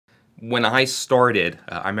when I started,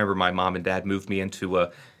 I remember my mom and dad moved me into an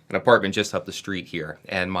apartment just up the street here.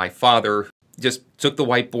 And my father just took the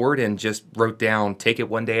whiteboard and just wrote down, take it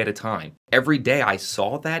one day at a time. Every day I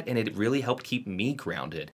saw that, and it really helped keep me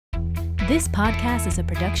grounded. This podcast is a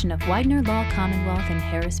production of Widener Law Commonwealth in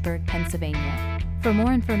Harrisburg, Pennsylvania. For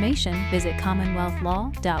more information, visit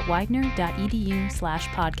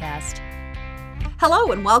commonwealthlaw.widener.edu/podcast.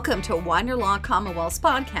 Hello and welcome to Widener Law Commonwealth's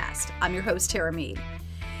podcast. I'm your host, Tara Mead.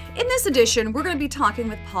 In this edition, we're going to be talking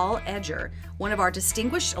with Paul Edger, one of our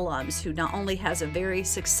distinguished alums who not only has a very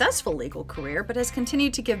successful legal career, but has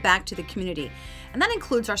continued to give back to the community. And that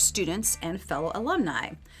includes our students and fellow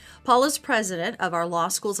alumni. Paul is president of our law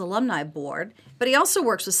school's alumni board, but he also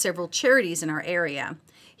works with several charities in our area.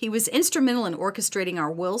 He was instrumental in orchestrating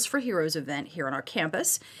our Wills for Heroes event here on our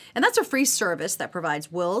campus, and that's a free service that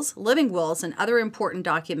provides wills, living wills, and other important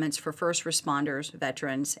documents for first responders,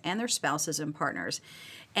 veterans, and their spouses and partners.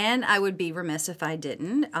 And I would be remiss if I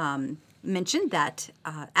didn't mention that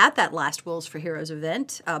at that last Wills for Heroes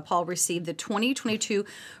event, Paul received the 2022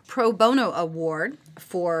 Pro Bono Award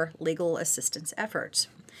for legal assistance efforts.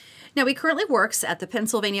 Now, he currently works at the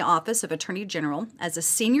Pennsylvania Office of Attorney General as a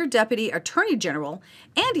Senior Deputy Attorney General,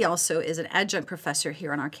 and he also is an adjunct professor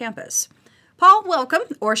here on our campus. Paul, welcome,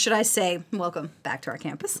 or should I say, welcome back to our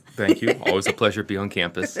campus. Thank you. Always a pleasure to be on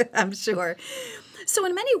campus. I'm sure. So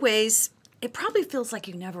in many ways, it probably feels like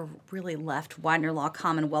you never really left Widener Law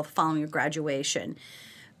Commonwealth following your graduation.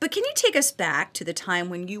 But can you take us back to the time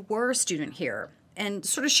when you were a student here and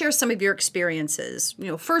sort of share some of your experiences?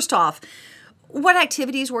 First off, what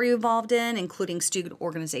activities were you involved in, including student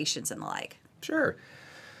organizations and the like? Sure.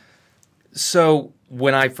 So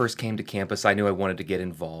when I first came to campus, I knew I wanted to get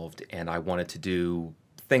involved, and I wanted to do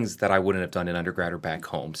things that I wouldn't have done in undergrad or back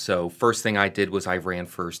home. So first thing I did was I ran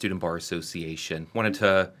for Student Bar Association. Wanted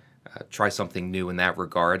to try something new in that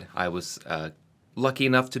regard. I was lucky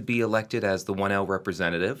enough to be elected as the 1L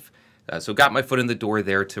representative. So got my foot in the door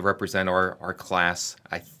there to represent our class.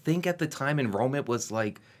 I think at the time enrollment was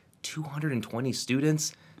like 220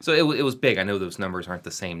 students. So it was big. I know those numbers aren't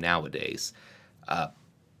the same nowadays.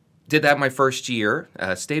 Did that my first year.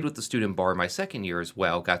 Stayed with the student bar my second year as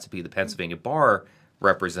well. Got to be the Pennsylvania Bar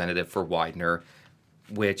representative for Widener,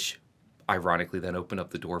 which ironically then opened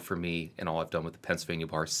up the door for me and all I've done with the Pennsylvania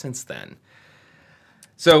Bar since then.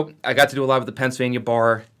 So I got to do a lot with the Pennsylvania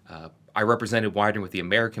Bar. I represented Widener with the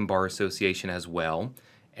American Bar Association as well.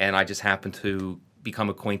 And I just happened to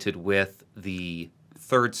become acquainted with the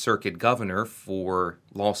Third Circuit governor for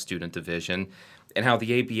Law Student Division, and how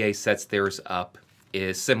the ABA sets theirs up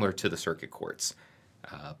is similar to the circuit courts.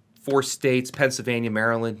 4 states, Pennsylvania,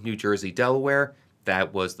 Maryland, New Jersey, Delaware,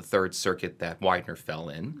 that was the Third Circuit that Widener fell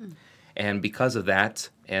in. And because of that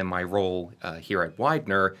and my role here at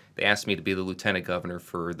Widener, they asked me to be the lieutenant governor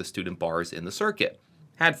for the student bars in the circuit.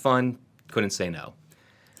 Had fun, couldn't say no.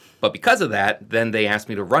 But because of that, then they asked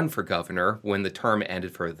me to run for governor when the term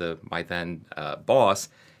ended for my then boss,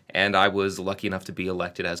 and I was lucky enough to be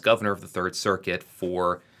elected as governor of the Third Circuit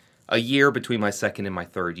for a year between my second and my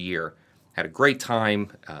third year. Had a great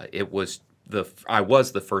time. I was the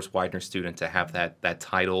first Widener student to have that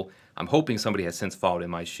title. I'm hoping somebody has since followed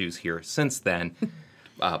in my shoes here since then,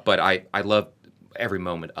 but I loved every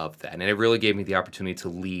moment of that, and it really gave me the opportunity to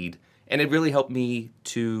lead. And it really helped me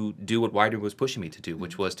to do what Widener was pushing me to do,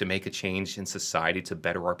 which was to make a change in society to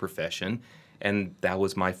better our profession. And that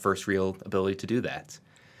was my first real ability to do that.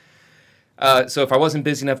 So if I wasn't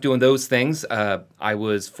busy enough doing those things, I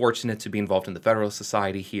was fortunate to be involved in the Federalist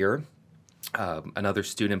Society here. Another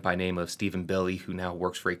student by name of Stephen Billy, who now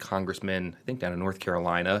works for a congressman, I think down in North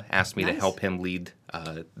Carolina, asked me to help him lead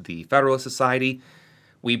the Federalist Society.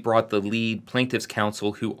 We brought the lead plaintiff's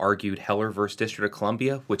counsel who argued Heller versus District of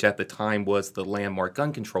Columbia, which at the time was the landmark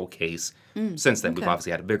gun control case. Since then, we've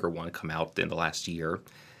obviously had a bigger one come out in the last year.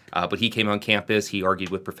 But he came on campus. He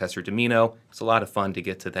argued with Professor Domino. It's a lot of fun to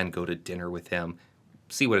get to then go to dinner with him,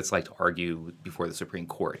 see what it's like to argue before the Supreme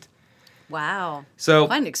Court. Wow. So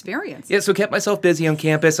fun experience. Yeah, so kept myself busy on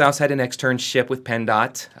campus. I also had an externship with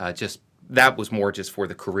PennDOT. That was more just for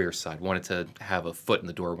the career side. Wanted to have a foot in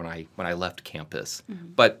the door when I left campus.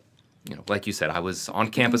 But like you said, I was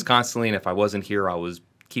on campus constantly, and if I wasn't here, I was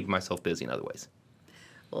keeping myself busy in other ways.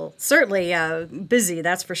 Well, certainly busy,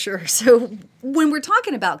 that's for sure. So when we're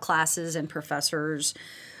talking about classes and professors,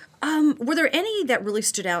 were there any that really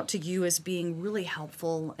stood out to you as being really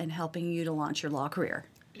helpful in helping you to launch your law career?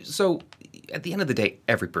 So at the end of the day,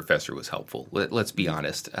 every professor was helpful. Let's be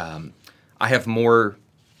honest. I have more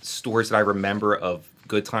stories that I remember of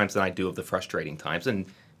good times than I do of the frustrating times, and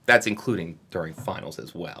that's including during finals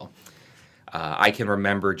as well. I can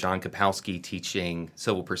remember John Kapowski teaching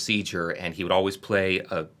civil procedure, and he would always play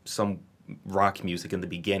some rock music in the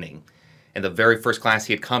beginning. And the very first class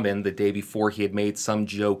he had come in, the day before, he had made some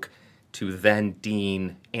joke to then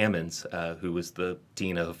Dean Ammons, who was the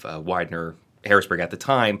dean of Widener Harrisburg at the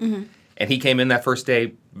time. And he came in that first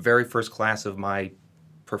day, very first class of my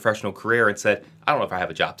professional career, and said, I don't know if I have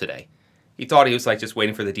a job today. He thought he was like just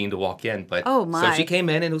waiting for the dean to walk in. But oh my. So she came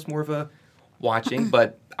in, and it was more of a watching,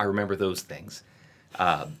 but I remember those things.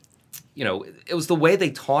 It was the way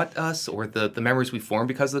they taught us, or the memories we formed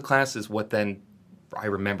because of the class, is what then I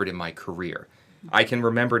remembered in my career. I can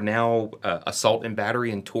remember now assault and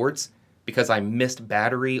battery and torts because I missed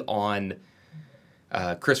battery on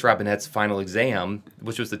Chris Robinette's final exam,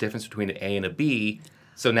 which was the difference between an A and a B.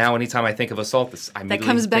 So now anytime I think of assault, I immediately that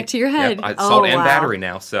comes back to your head. Yep, assault and wow. battery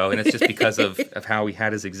now. So, and it's just because of how he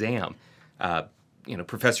had his exam.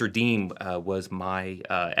 Professor Dean was my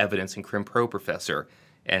evidence and crim pro professor,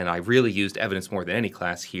 and I really used evidence more than any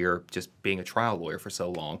class here, just being a trial lawyer for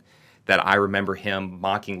so long, that I remember him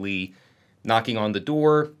mockingly knocking on the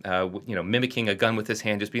door, mimicking a gun with his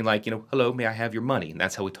hand, just being like, hello, may I have your money? And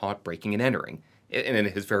that's how we taught breaking and entering, and in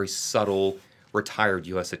his very subtle, retired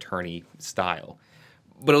U.S. attorney style.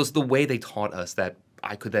 But it was the way they taught us that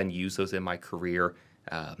I could then use those in my career.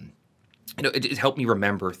 It helped me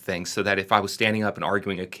remember things so that if I was standing up and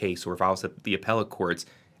arguing a case, or if I was at the appellate courts,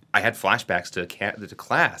 I had flashbacks to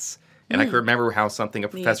class. And I could remember how something a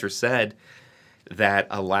professor said that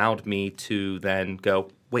allowed me to then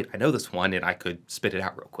go, wait, I know this one, and I could spit it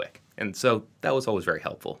out real quick. And so that was always very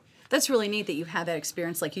helpful. That's really neat that you had that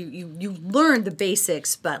experience. Like you learned the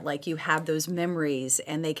basics, but like you have those memories,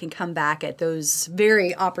 and they can come back at those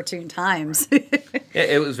very opportune times.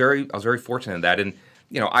 I was very fortunate in that. And,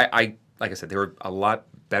 I like I said, there were a lot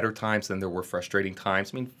better times than there were frustrating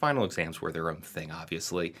times. I mean, final exams were their own thing,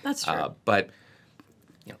 obviously. That's true. But,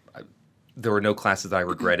 there were no classes that I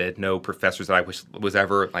regretted, no professors that I wish was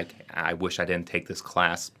ever like, I wish I didn't take this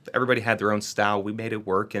class. Everybody had their own style. We made it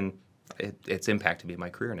work, and it's impacted me in my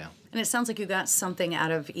career now. And it sounds like you got something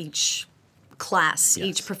out of each class, yes.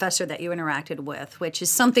 Each professor that you interacted with, which is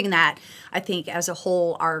something that I think as a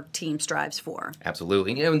whole our team strives for.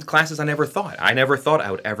 Absolutely. In classes I never thought I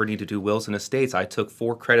would ever need to do wills and estates. I took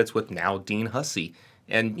 4 credits with now Dean Hussey.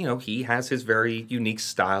 And, he has his very unique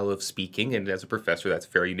style of speaking, and as a professor, that's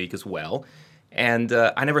very unique as well. And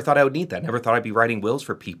I never thought I would need that. Never thought I'd be writing wills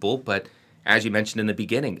for people, but as you mentioned in the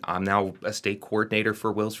beginning, I'm now a state coordinator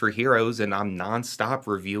for Wills for Heroes, and I'm nonstop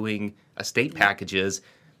reviewing estate packages,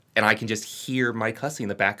 and I can just hear Mike Hussey in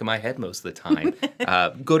the back of my head most of the time.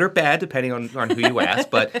 Good or bad, depending on who you ask,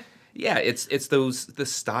 but yeah, it's the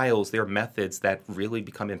styles, their methods that really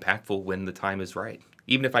become impactful when the time is right,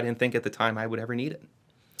 even if I didn't think at the time I would ever need it.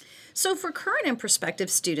 So for current and prospective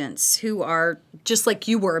students who are, just like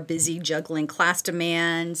you were, busy juggling class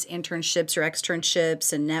demands, internships or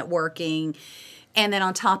externships, and networking, and then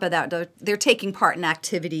on top of that, they're taking part in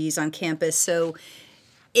activities on campus, so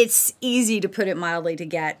it's easy, to put it mildly, to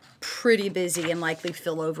get pretty busy and likely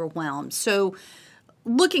feel overwhelmed. So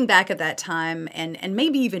looking back at that time, and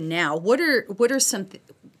maybe even now, what are some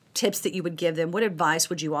tips that you would give them? What advice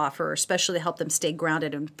would you offer, especially to help them stay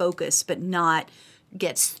grounded and focused, but not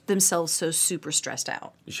get themselves so super stressed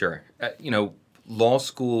out? Sure. Law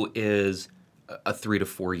school is a 3 to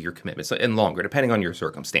 4 year commitment, and longer, depending on your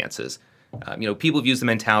circumstances. People have used the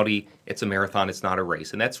mentality, it's a marathon, it's not a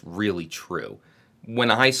race, and that's really true.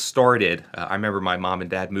 When I started, I remember my mom and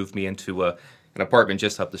dad moved me into an apartment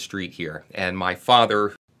just up the street here, and my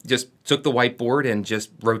father just took the whiteboard and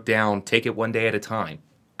just wrote down, take it one day at a time.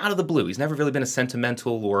 Out of the blue. He's never really been a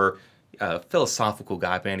sentimental or philosophical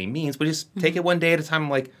guy by any means, but just take it one day at a time. I'm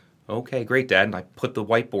like, okay, great, Dad. And I put the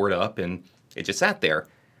whiteboard up, and it just sat there.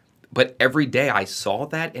 But every day I saw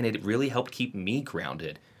that, and it really helped keep me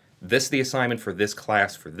grounded. This is the assignment for this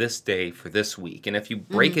class, for this day, for this week. And if you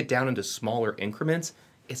break it down into smaller increments,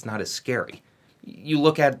 it's not as scary. You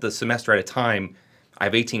look at the semester at a time, I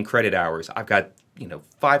have 18 credit hours. I've got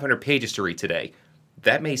 500 pages to read today.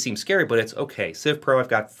 That may seem scary, but it's okay. Civ Pro, I've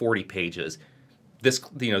got 40 pages. This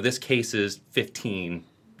case is 15.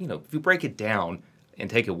 If you break it down and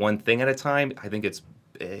take it one thing at a time, I think it's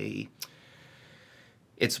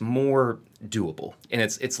more doable, and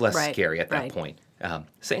it's less scary at that point.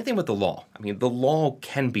 Same thing with the law. I mean, the law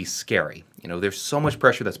can be scary. There's so much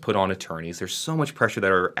pressure that's put on attorneys. There's so much pressure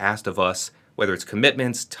that are asked of us, whether it's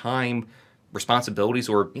commitments, time, responsibilities,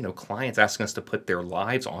 or clients asking us to put their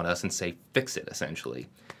lives on us and say, fix it, essentially.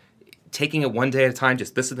 Taking it one day at a time,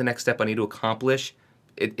 just this is the next step I need to accomplish,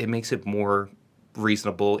 it makes it more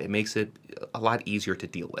reasonable. It makes it a lot easier to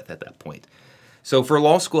deal with at that point. So for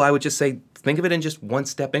law school, I would just say, think of it in just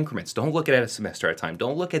one-step increments. Don't look at it a semester at a time.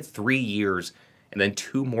 Don't look at 3 years and then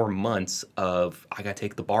 2 more months of, I got to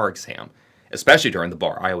take the bar exam. Especially during the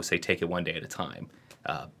bar, I always say take it one day at a time.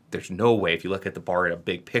 There's no way, if you look at the bar in a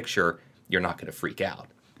big picture, you're not going to freak out.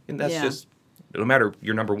 And that's just, no matter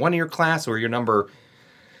you're number 1 in your class or you're number...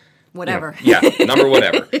 Whatever. Number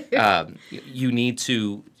whatever. You need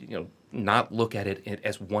to, not look at it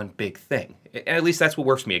as one big thing. And at least that's what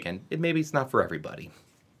works for me again. Maybe it's not for everybody.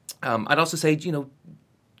 I'd also say,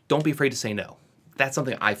 don't be afraid to say no. That's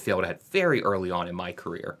something I failed at very early on in my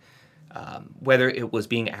career. Whether it was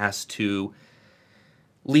being asked to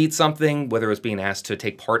lead something, whether it was being asked to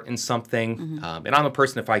take part in something. And I'm a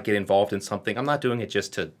person, if I get involved in something, I'm not doing it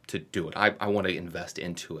just to do it. I want to invest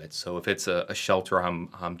into it. So if it's a shelter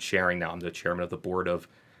I'm chairing now, I'm the chairman of the board of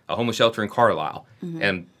a homeless shelter in Carlisle.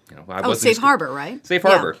 And I wasn't Safe Harbor, right? Safe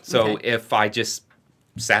Harbor. Yeah. So Okay. if I just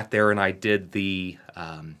sat there and I did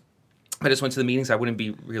I just went to the meetings, I wouldn't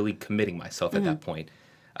be really committing myself at that point.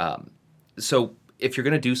 So if you're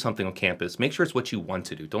going to do something on campus, make sure it's what you want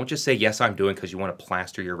to do. Don't just say, yes, I'm doing because you want to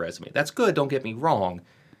plaster your resume. That's good, don't get me wrong,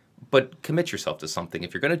 but commit yourself to something.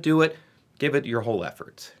 If you're going to do it, give it your whole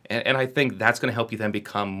effort. And I think that's going to help you then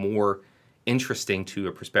become more interesting to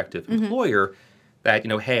a prospective employer that,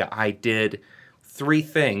 hey, I did 3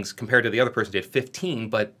 things compared to the other person did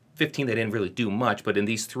 15, but 15 they didn't really do much, but in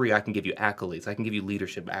these 3 I can give you accolades. I can give you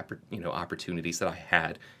leadership opportunities that I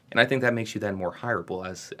had. And I think that makes you then more hireable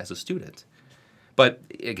as a student. But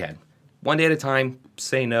again, one day at a time,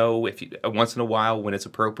 say no if you, once in a while when it's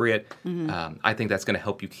appropriate. I think that's going to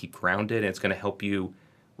help you keep grounded, and it's going to help you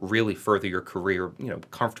really further your career,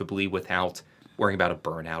 comfortably without worrying about a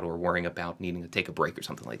burnout or worrying about needing to take a break or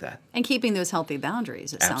something like that. And keeping those healthy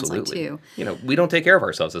boundaries, it sounds like, too. We don't take care of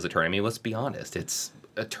ourselves as attorneys. I mean, let's be honest.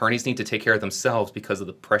 Attorneys need to take care of themselves because of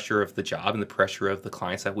the pressure of the job and the pressure of the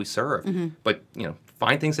clients that we serve. But,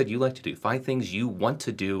 find things that you like to do. Find things you want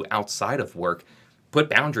to do outside of work. Put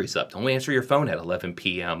boundaries up. Don't answer your phone at 11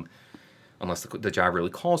 p.m. unless the job really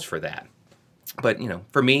calls for that. But,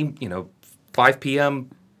 for me, 5 p.m.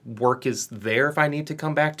 work is there if I need to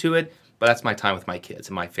come back to it, but that's my time with my kids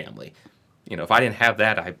and my family. If I didn't have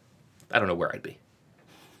that, I don't know where I'd be.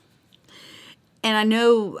 And I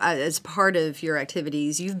know as part of your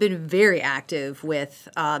activities, you've been very active with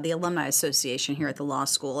the Alumni Association here at the law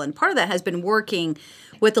school. And part of that has been working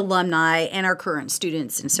with alumni and our current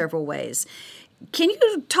students in several ways. Can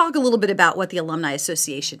you talk a little bit about what the Alumni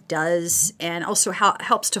Association does and also how it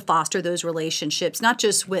helps to foster those relationships, not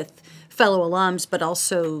just with fellow alums, but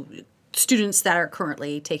also students that are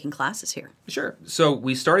currently taking classes here? Sure. So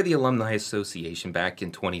we started the Alumni Association back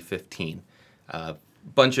in 2015.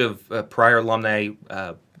 Bunch of prior alumni,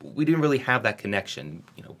 we didn't really have that connection.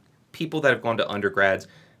 People that have gone to undergrads,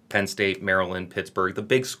 Penn State, Maryland, Pittsburgh, the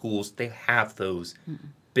big schools, they have those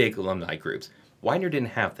big alumni groups. Widener didn't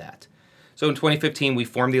have that. So in 2015, we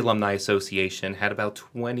formed the Alumni Association, had about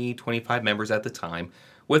 25 members at the time,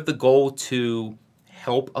 with the goal to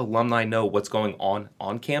help alumni know what's going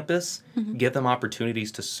on campus, give them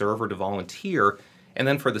opportunities to serve or to volunteer, and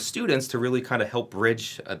then for the students to really kind of help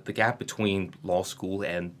bridge the gap between law school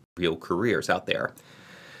and real careers out there.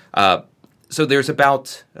 So there's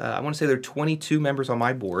about, I want to say there are 22 members on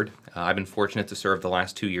my board. I've been fortunate to serve the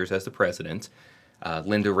last 2 years as the president.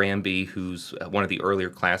 Linda Ramby, who's one of the earlier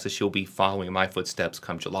classes, she'll be following in my footsteps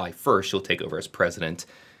come July 1st. She'll take over as president.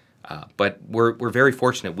 But we're very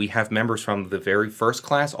fortunate. We have members from the very first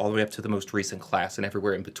class all the way up to the most recent class and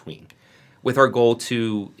everywhere in between, with our goal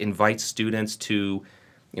to invite students to,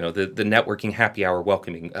 the networking happy hour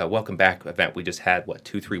welcome back event we just had,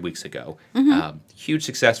 2-3 weeks ago. Huge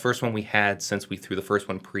success. First one we had since we threw the first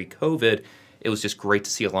one pre-COVID. It was just great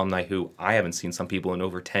to see alumni who I haven't seen some people in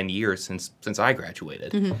over 10 years since I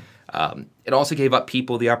graduated. It also gave up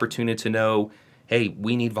people the opportunity to know, hey,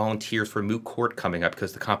 we need volunteers for moot court coming up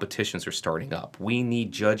because the competitions are starting up. We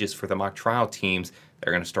need judges for the mock trial teams that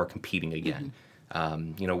are going to start competing again.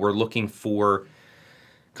 We're looking for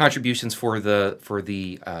contributions for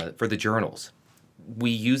the journals.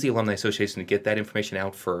 We use the Alumni Association to get that information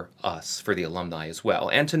out for us, for the alumni as well,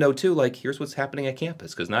 and to know too, here's what's happening at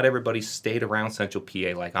campus, because not everybody stayed around Central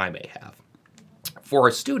PA like I may have. For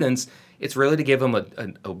our students, it's really to give them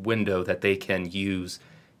a window that they can use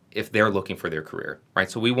if they're looking for their career,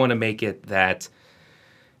 right? So we want to make it that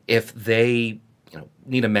if they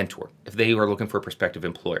need a mentor, if they are looking for a prospective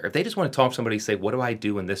employer, if they just want to talk to somebody and say, what do I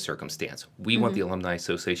do in this circumstance? We want the Alumni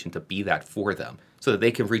Association to be that for them so that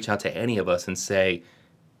they can reach out to any of us and say,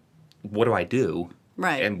 what do I do?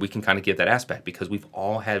 Right. And we can kind of give that aspect because we've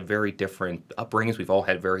all had very different upbringings. We've all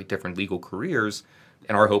had very different legal careers,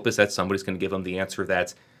 And our hope is that somebody's going to give them the answer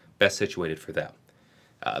that's best situated for them.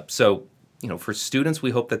 So, for students,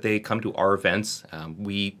 we hope that they come to our events.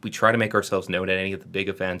 We try to make ourselves known at any of the big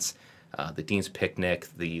events, the Dean's Picnic,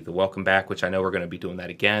 the Welcome Back, which I know we're going to be doing that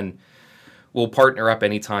again. We'll partner up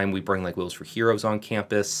anytime we bring like Wheels for Heroes on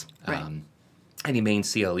campus. Right. Any main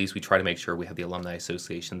CLEs, we try to make sure we have the Alumni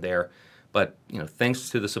Association there. But, thanks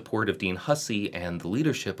to the support of Dean Hussey and the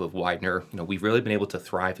leadership of Widener, we've really been able to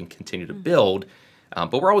thrive and continue to build.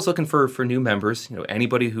 But we're always looking for new members,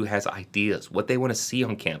 anybody who has ideas, what they want to see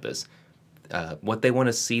on campus, what they want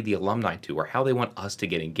to see the alumni do, or how they want us to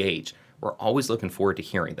get engaged. We're always looking forward to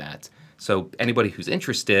hearing that. So anybody who's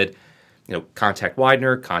interested, contact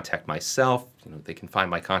Widener, contact myself. They can find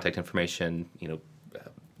my contact information,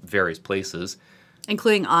 various places.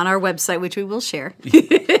 Including on our website, which we will share.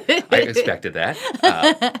 I expected that.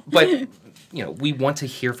 But, we want to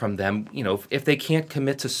hear from them. If they can't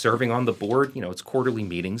commit to serving on the board, it's quarterly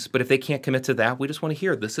meetings. But if they can't commit to that, we just want to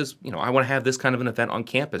hear, this is, I want to have this kind of an event on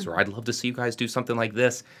campus, or I'd love to see you guys do something like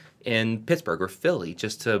this in Pittsburgh or Philly,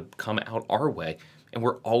 just to come out our way. And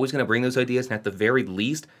we're always going to bring those ideas, and at the very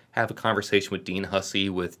least, have a conversation with Dean Hussey,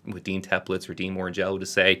 with Dean Teplitz or Dean Morangello to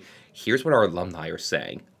say, here's what our alumni are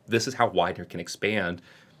saying. This is how Widener can expand,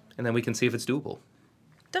 and then we can see if it's doable.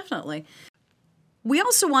 Definitely. We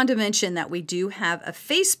also want to mention that we do have a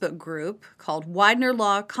Facebook group called Widener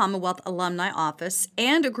Law Commonwealth Alumni Office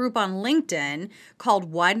and a group on LinkedIn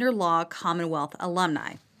called Widener Law Commonwealth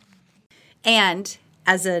Alumni. And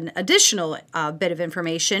as an additional bit of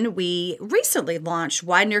information, we recently launched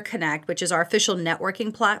Widener Connect, which is our official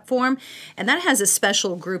networking platform, and that has a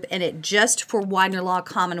special group in it just for Widener Law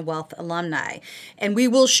Commonwealth alumni. And we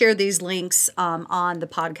will share these links on the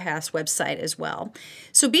podcast website as well.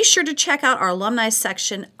 So be sure to check out our alumni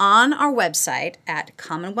section on our website at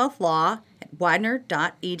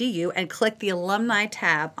commonwealthlaw.widener.edu and click the alumni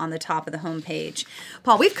tab on the top of the homepage.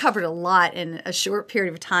 Paul, we've covered a lot in a short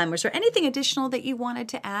period of time. Was there anything additional that you wanted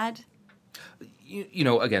to add?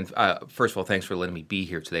 Again, first of all, thanks for letting me be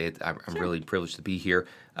here today. I'm really privileged to be here.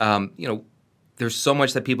 There's so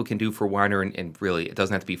much that people can do for Widener, and really, it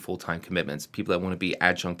doesn't have to be full-time commitments. People that want to be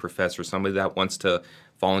adjunct professors, somebody that wants to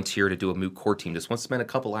volunteer to do a moot court team, just wants to spend a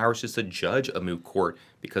couple hours just to judge a moot court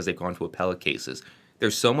because they've gone to appellate cases.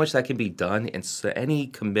 There's so much that can be done, and so any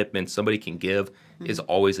commitment somebody can give is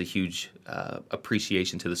always a huge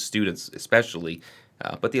appreciation to the students, especially,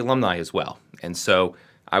 but the alumni as well. And so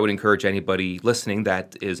I would encourage anybody listening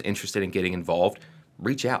that is interested in getting involved,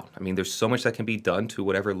 reach out. I mean, there's so much that can be done to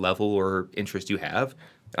whatever level or interest you have.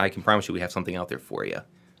 I can promise you we have something out there for you.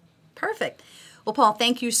 Perfect. Well, Paul,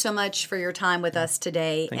 thank you so much for your time with us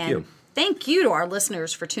today. Thank you. Thank you to our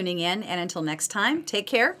listeners for tuning in. And until next time, take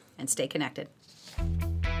care and stay connected.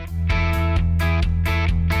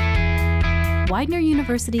 Widener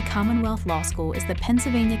University Commonwealth Law School is the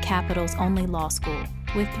Pennsylvania capital's only law school,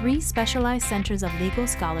 with 3 specialized centers of legal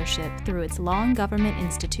scholarship through its Law and Government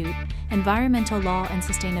Institute, Environmental Law and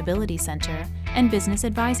Sustainability Center, and Business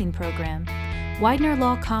Advising Program. Widener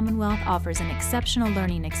Law Commonwealth offers an exceptional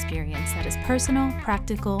learning experience that is personal,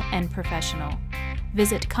 practical, and professional.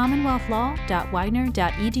 Visit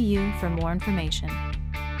commonwealthlaw.widener.edu for more information.